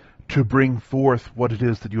them to bring forth what it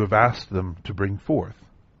is that you have asked them to bring forth.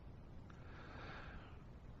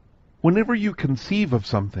 Whenever you conceive of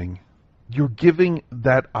something, you're giving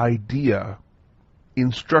that idea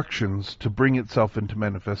instructions to bring itself into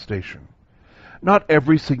manifestation. Not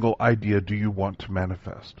every single idea do you want to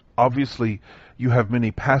manifest. Obviously, you have many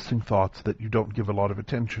passing thoughts that you don't give a lot of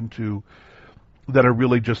attention to, that are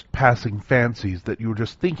really just passing fancies that you're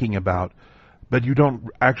just thinking about, but you don't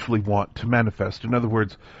actually want to manifest. In other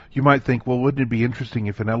words, you might think, well, wouldn't it be interesting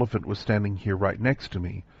if an elephant was standing here right next to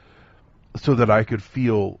me so that I could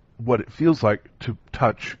feel what it feels like to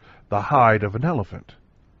touch the hide of an elephant?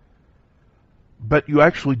 But you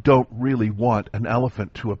actually don't really want an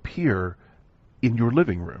elephant to appear in your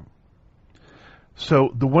living room.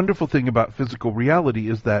 So the wonderful thing about physical reality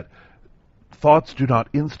is that thoughts do not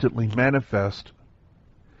instantly manifest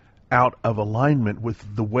out of alignment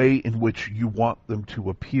with the way in which you want them to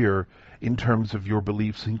appear in terms of your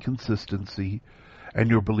beliefs in consistency and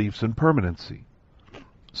your beliefs in permanency.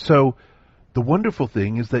 So the wonderful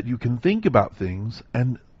thing is that you can think about things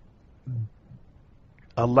and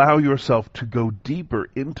allow yourself to go deeper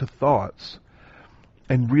into thoughts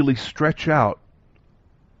and really stretch out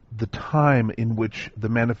the time in which the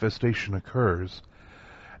manifestation occurs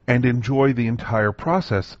and enjoy the entire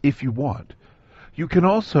process if you want. You can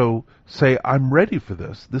also say, I'm ready for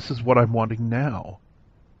this. This is what I'm wanting now.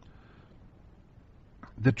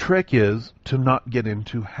 The trick is to not get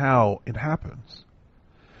into how it happens.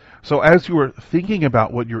 So as you are thinking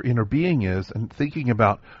about what your inner being is and thinking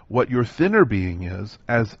about what your thinner being is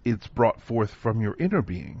as it's brought forth from your inner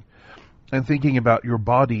being, and thinking about your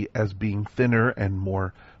body as being thinner and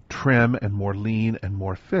more trim and more lean and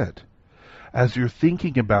more fit, as you're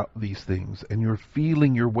thinking about these things and you're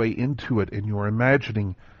feeling your way into it and you're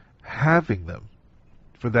imagining having them,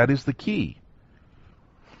 for that is the key.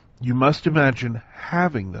 You must imagine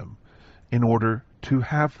having them in order to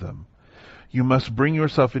have them. You must bring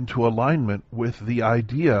yourself into alignment with the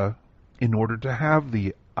idea in order to have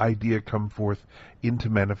the idea come forth into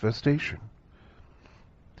manifestation.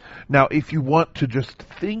 Now, if you want to just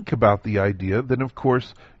think about the idea, then of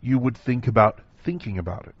course you would think about thinking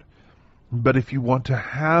about it. But if you want to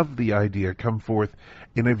have the idea come forth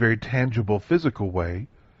in a very tangible, physical way,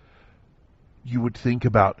 you would think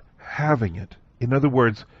about having it. In other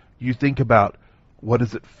words, you think about, what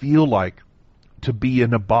does it feel like to be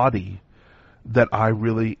in a body that I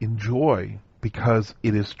really enjoy because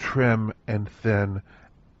it is trim and thin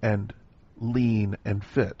and lean and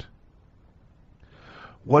fit?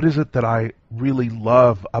 What is it that I really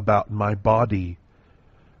love about my body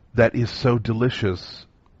that is so delicious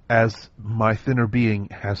as my thinner being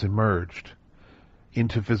has emerged?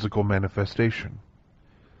 into physical manifestation.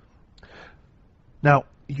 Now,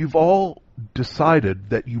 you've all decided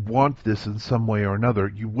that you want this in some way or another.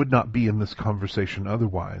 You would not be in this conversation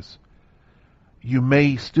otherwise. You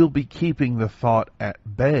may still be keeping the thought at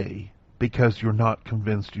bay because you're not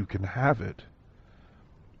convinced you can have it.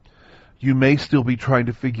 You may still be trying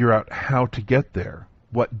to figure out how to get there,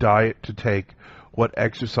 what diet to take, what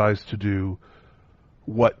exercise to do,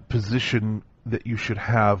 what position that you should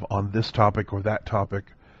have on this topic or that topic.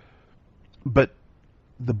 But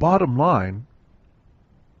the bottom line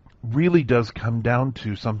really does come down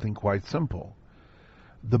to something quite simple.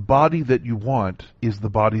 The body that you want is the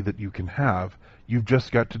body that you can have. You've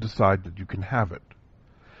just got to decide that you can have it.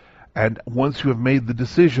 And once you have made the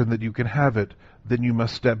decision that you can have it, then you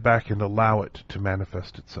must step back and allow it to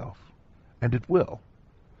manifest itself. And it will.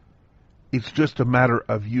 It's just a matter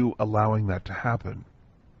of you allowing that to happen.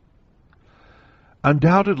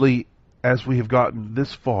 Undoubtedly, as we have gotten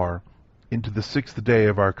this far into the 6th day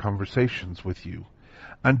of our conversations with you,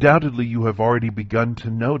 undoubtedly you have already begun to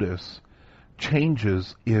notice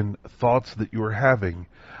changes in thoughts that you are having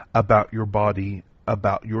about your body,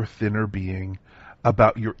 about your thinner being,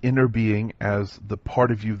 about your inner being as the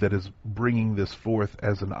part of you that is bringing this forth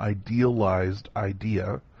as an idealized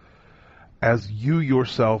idea, as you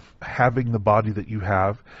yourself having the body that you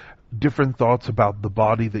have, different thoughts about the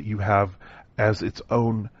body that you have as its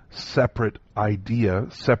own separate idea,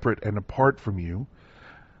 separate and apart from you,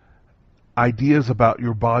 ideas about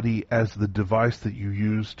your body as the device that you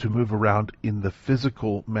use to move around in the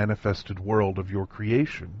physical manifested world of your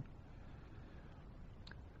creation.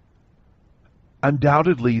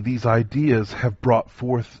 Undoubtedly, these ideas have brought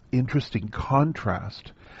forth interesting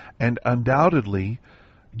contrast, and undoubtedly,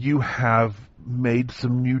 you have made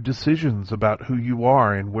some new decisions about who you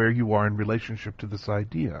are and where you are in relationship to this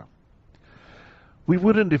idea. We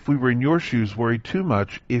wouldn't, if we were in your shoes, worry too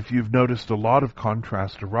much if you've noticed a lot of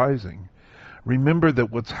contrast arising. Remember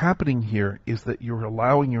that what's happening here is that you're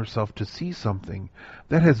allowing yourself to see something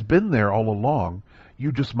that has been there all along.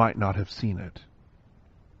 You just might not have seen it.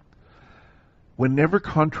 Whenever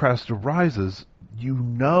contrast arises, you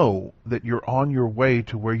know that you're on your way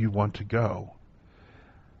to where you want to go.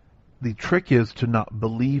 The trick is to not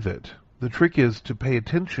believe it. The trick is to pay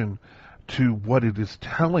attention to what it is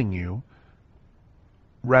telling you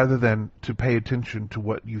rather than to pay attention to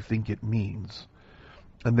what you think it means.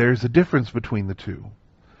 And there's a difference between the two.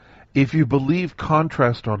 If you believe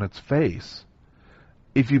contrast on its face,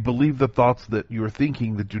 if you believe the thoughts that you're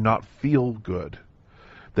thinking that do not feel good,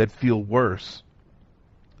 that feel worse,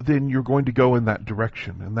 then you're going to go in that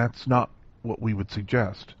direction, and that's not what we would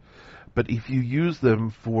suggest. But if you use them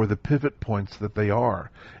for the pivot points that they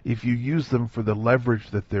are, if you use them for the leverage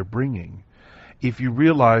that they're bringing, if you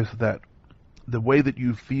realize that the way that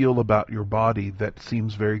you feel about your body that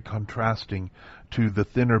seems very contrasting to the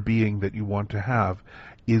thinner being that you want to have,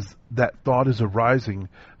 is that thought is arising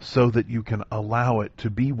so that you can allow it to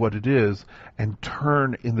be what it is and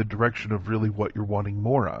turn in the direction of really what you're wanting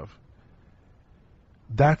more of.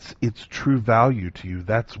 That's its true value to you.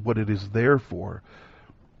 That's what it is there for.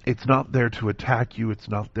 It's not there to attack you. It's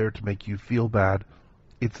not there to make you feel bad.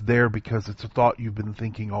 It's there because it's a thought you've been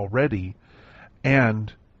thinking already,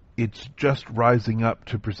 and it's just rising up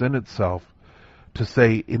to present itself to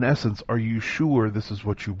say, in essence, are you sure this is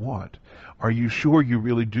what you want? Are you sure you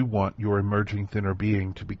really do want your emerging thinner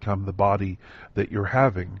being to become the body that you're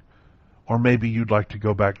having? Or maybe you'd like to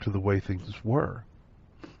go back to the way things were.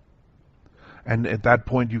 And at that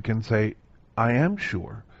point you can say, I am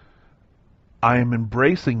sure. I am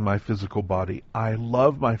embracing my physical body. I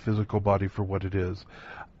love my physical body for what it is.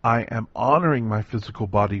 I am honoring my physical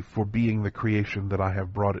body for being the creation that I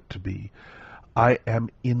have brought it to be. I am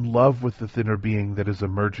in love with the thinner being that is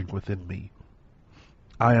emerging within me.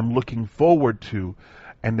 I am looking forward to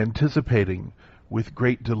and anticipating with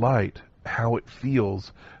great delight how it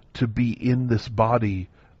feels to be in this body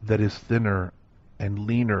that is thinner and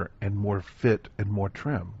leaner and more fit and more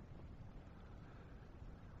trim.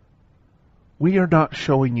 We are not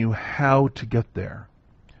showing you how to get there.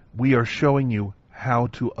 We are showing you how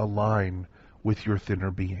to align with your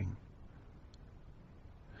thinner being.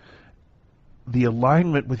 The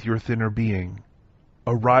alignment with your thinner being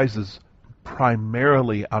arises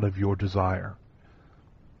primarily out of your desire.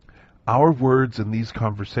 Our words in these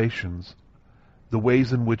conversations, the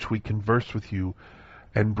ways in which we converse with you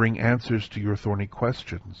and bring answers to your thorny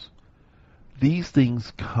questions, these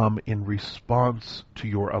things come in response to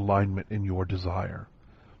your alignment in your desire.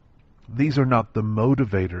 These are not the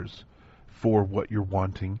motivators for what you're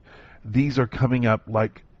wanting. These are coming up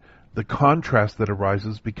like the contrast that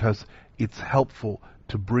arises because it's helpful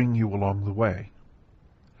to bring you along the way.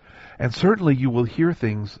 And certainly you will hear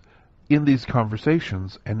things in these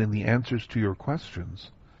conversations and in the answers to your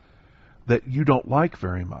questions that you don't like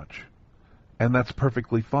very much. And that's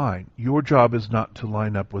perfectly fine. Your job is not to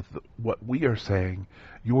line up with what we are saying.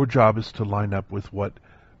 Your job is to line up with what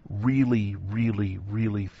really, really,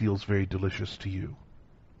 really feels very delicious to you.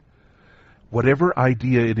 Whatever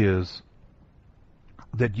idea it is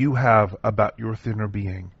that you have about your thinner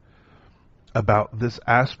being, about this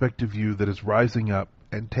aspect of you that is rising up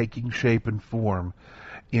and taking shape and form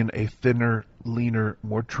in a thinner, leaner,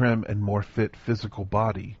 more trim, and more fit physical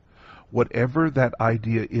body, whatever that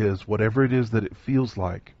idea is, whatever it is that it feels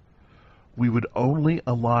like, we would only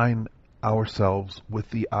align ourselves with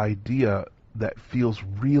the idea that feels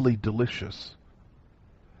really delicious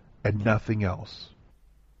and nothing else.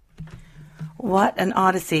 What an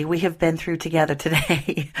odyssey we have been through together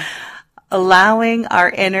today. Allowing our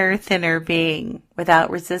inner, thinner being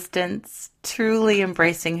without resistance, truly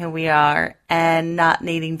embracing who we are, and not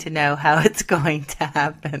needing to know how it's going to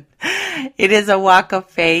happen. It is a walk of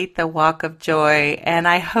faith, a walk of joy, and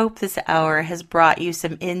I hope this hour has brought you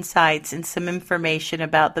some insights and some information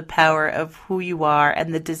about the power of who you are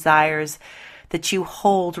and the desires that you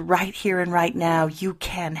hold right here and right now. You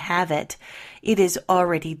can have it. It is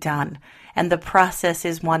already done. And the process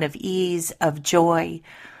is one of ease, of joy,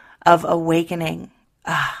 of awakening.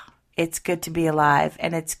 It's good to be alive,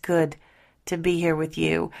 and it's good to be here with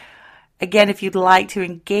you. Again, if you'd like to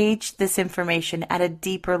engage this information at a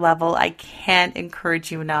deeper level, I can't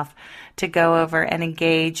encourage you enough to go over and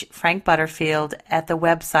engage Frank Butterfield at the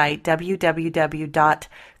website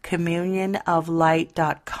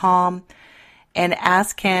www.communionoflight.com and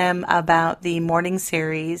ask him about the morning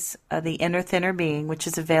series, The Inner Thinner Being, which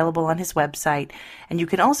is available on his website. And you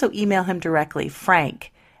can also email him directly,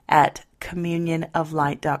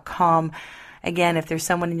 frank@communionoflight.com. Again, if there's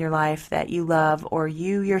someone in your life that you love or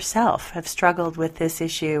you yourself have struggled with this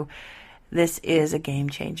issue, this is a game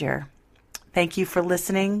changer. Thank you for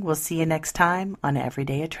listening. We'll see you next time on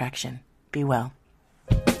Everyday Attraction. Be well.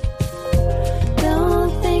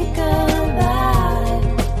 Don't think about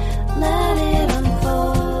it. Let it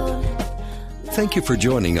unfold. Thank you for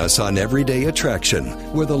joining us on Everyday Attraction,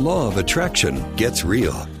 where the law of attraction gets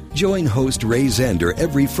real. Join host Ray Zander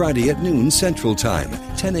every Friday at noon Central Time,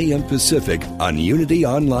 10 a.m. Pacific on Unity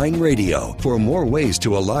Online Radio for more ways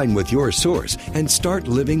to align with your source and start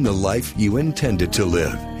living the life you intended to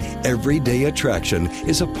live. Everyday Attraction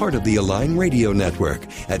is a part of the Align Radio Network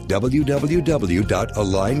at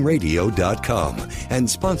www.alignradio.com and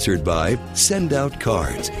sponsored by Send Out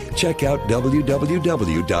Cards. Check out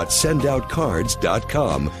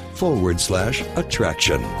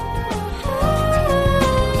www.sendoutcards.com/attraction.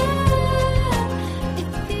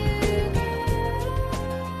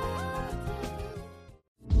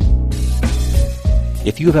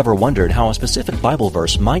 If you have ever wondered how a specific Bible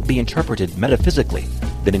verse might be interpreted metaphysically,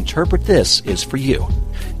 then Interpret This is for you.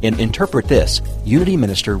 In Interpret This, Unity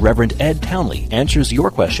Minister Reverend Ed Townley answers your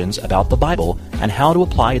questions about the Bible and how to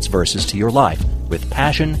apply its verses to your life with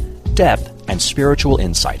passion, depth, and spiritual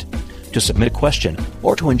insight. To submit a question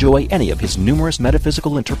or to enjoy any of his numerous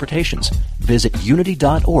metaphysical interpretations, visit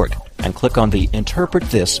unity.org and click on the Interpret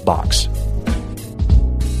This box.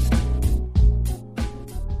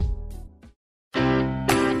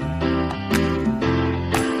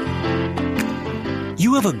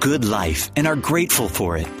 You have a good life and are grateful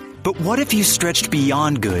for it. But what if you stretched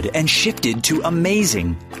beyond good and shifted to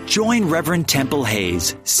amazing? Join Reverend Temple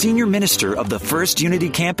Hayes, Senior Minister of the First Unity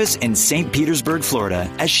Campus in St. Petersburg, Florida,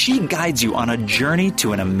 as she guides you on a journey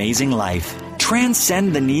to an amazing life.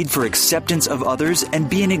 Transcend the need for acceptance of others and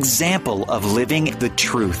be an example of living the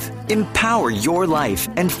truth. Empower your life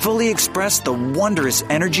and fully express the wondrous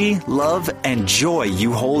energy, love, and joy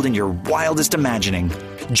you hold in your wildest imagining.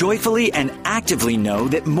 Joyfully and actively know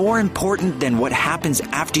that more important than what happens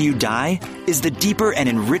after you die is the deeper and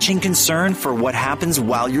enriching concern for what happens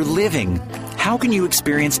while you're living. How can you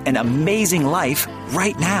experience an amazing life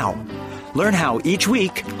right now? Learn how each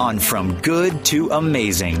week on From Good to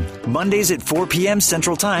Amazing. Mondays at 4 p.m.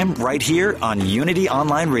 Central Time right here on Unity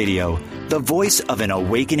Online Radio, the voice of an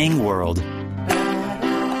awakening world.